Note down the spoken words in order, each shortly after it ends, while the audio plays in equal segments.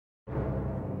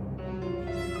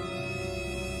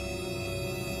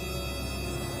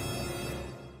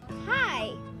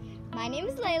My name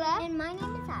is Layla. And my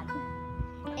name is Adam.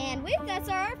 And with us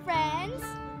are our friends,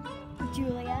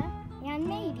 Julia and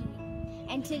Mady.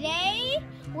 And today,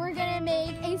 we're gonna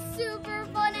make a super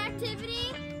fun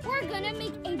activity. We're gonna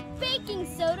make a baking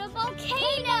soda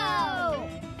volcano.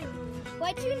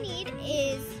 What you need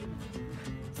is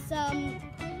some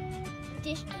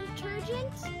dish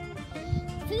detergent,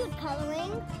 Food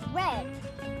coloring, red.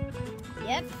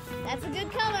 Yep, that's a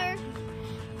good color.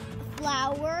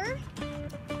 Flour,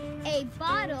 a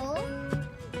bottle,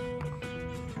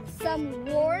 some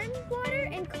warm water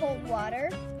and cold water,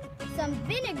 some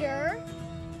vinegar,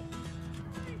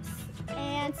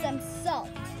 and some salt.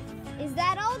 Is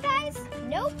that all, guys?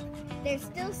 Nope. There's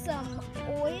still some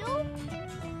oil.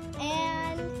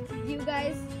 And you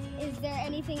guys, is there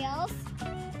anything else?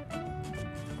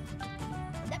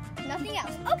 Nothing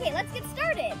else. Okay, let's get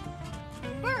started.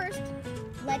 First,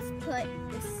 let's put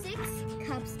the 6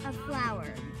 cups of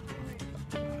flour.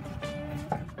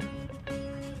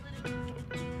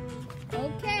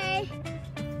 Okay.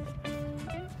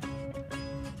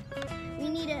 We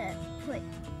need to put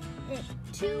it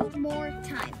 2 more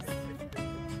times.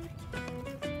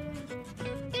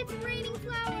 It's raining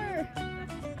flour.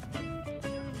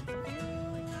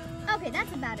 Okay,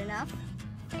 that's about enough.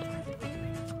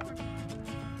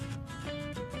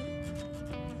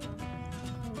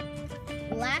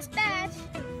 Last batch.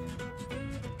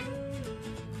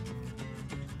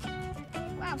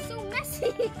 Wow, so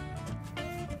messy.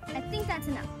 I think that's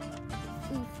enough.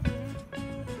 Oof.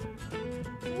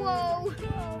 Whoa.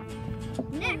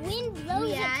 Next, Wind blows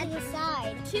we it add to the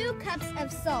side. 2 cups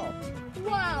of salt.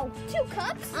 Wow, 2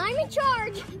 cups? I'm in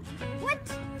charge. What?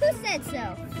 Who said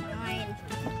so? Fine.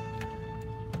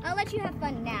 I'll let you have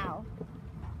fun now.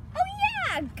 Oh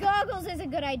yeah, goggles is a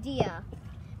good idea.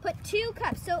 Put 2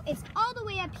 cups, so it's all the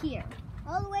way up here.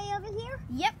 All the way over here?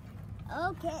 Yep.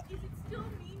 Okay. Is it still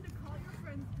mean to call your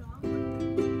friends dumb?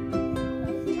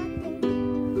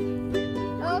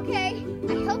 Okay,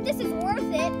 I hope this is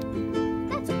worth it.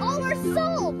 That's all our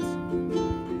salt.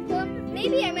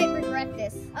 Maybe I might regret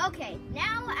this. Okay,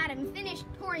 now Adam finished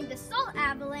pouring the salt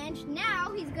avalanche.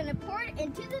 Now he's gonna pour it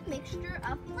into the mixture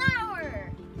of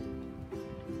flour.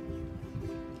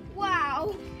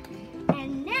 Wow.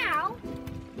 And now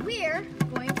we're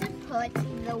going to put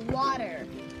the water.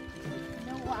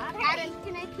 The water? Adam,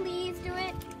 can I please do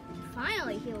it?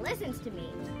 Finally, he listens to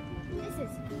me.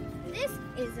 This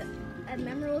is a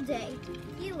memorable day.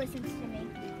 He listens to me.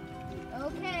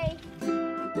 Okay.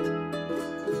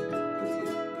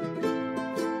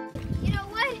 You know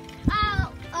what?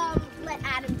 I'll let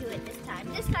Adam do it this time.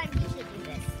 This time he should do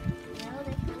this. No,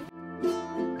 this one.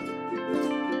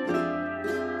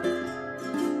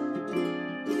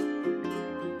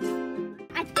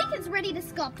 I think it's ready to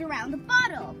sculpt around the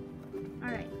bottle.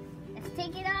 All right, let's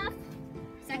take it off.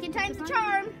 Second time's the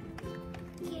charm.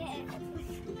 Yeah.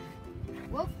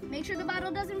 Whoa, make sure the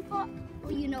bottle doesn't fall.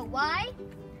 Well, you know why?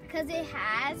 Because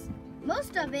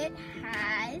most of it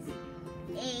has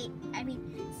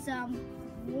some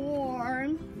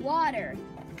warm water.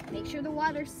 Make sure the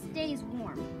water stays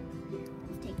warm.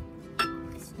 Let's take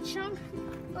this chunk.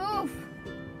 Oof.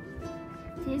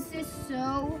 This is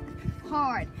so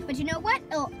hard. But you know what?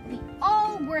 It'll be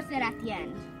all worth it at the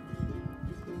end.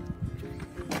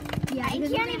 Yeah, I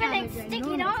can't even stick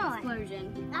it on.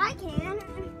 Explosion. I can.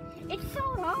 It's so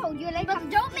low. You're like, But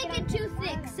don't make it too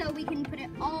thick so we can put it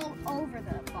all over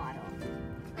the bottle.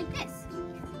 Like this.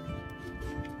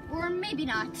 Or maybe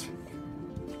not.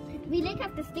 we like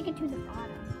have to stick it to the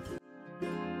bottom.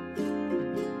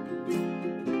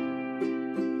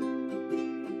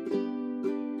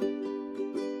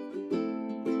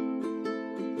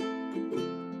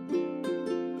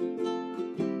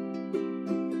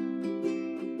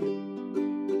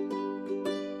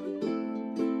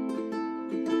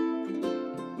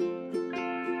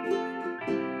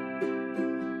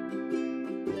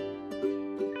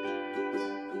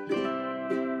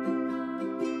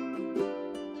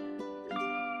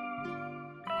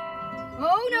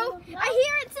 Oh no! I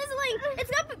hear it sizzling!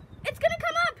 It's gonna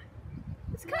come up!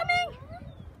 It's coming!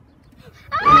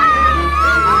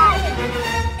 Ah!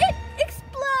 It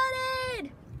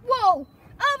exploded! Whoa!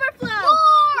 Overflow!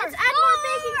 More! Let's add more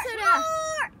baking soda!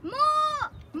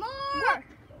 More!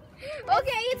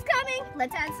 Okay, it's coming!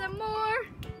 Let's add some more!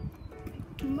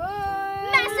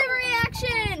 Massive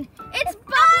reaction! It's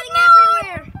bubbling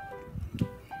everywhere!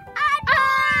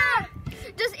 Ah!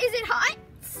 Is it hot?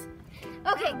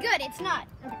 Okay, good. It's not.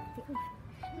 Okay.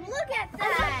 Look at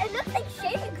that.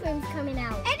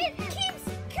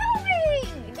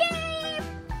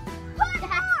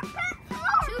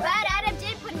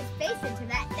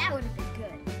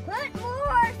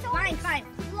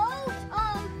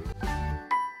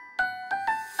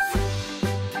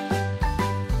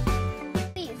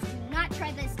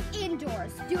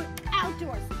 indoors. Do it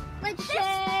outdoors. Like This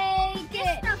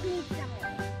stuff needs some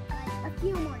oil. Like a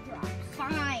few more drops.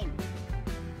 Fine.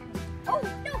 Oh,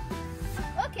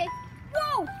 no. Okay.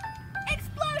 Whoa!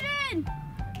 Explosion!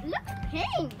 Look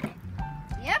pink.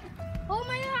 Yep. Oh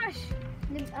my gosh.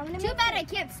 Too bad I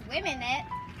can't swim in it.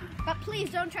 But please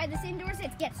don't try this indoors.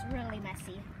 It gets really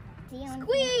messy.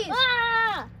 Squeeze!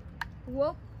 Ah!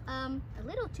 Whoop. A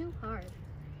little too hard.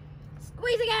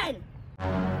 Squeeze again!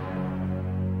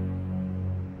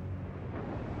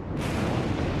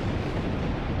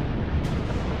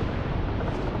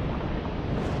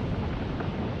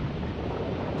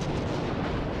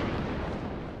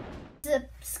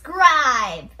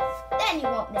 Subscribe! Then you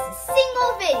won't miss a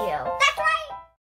single video.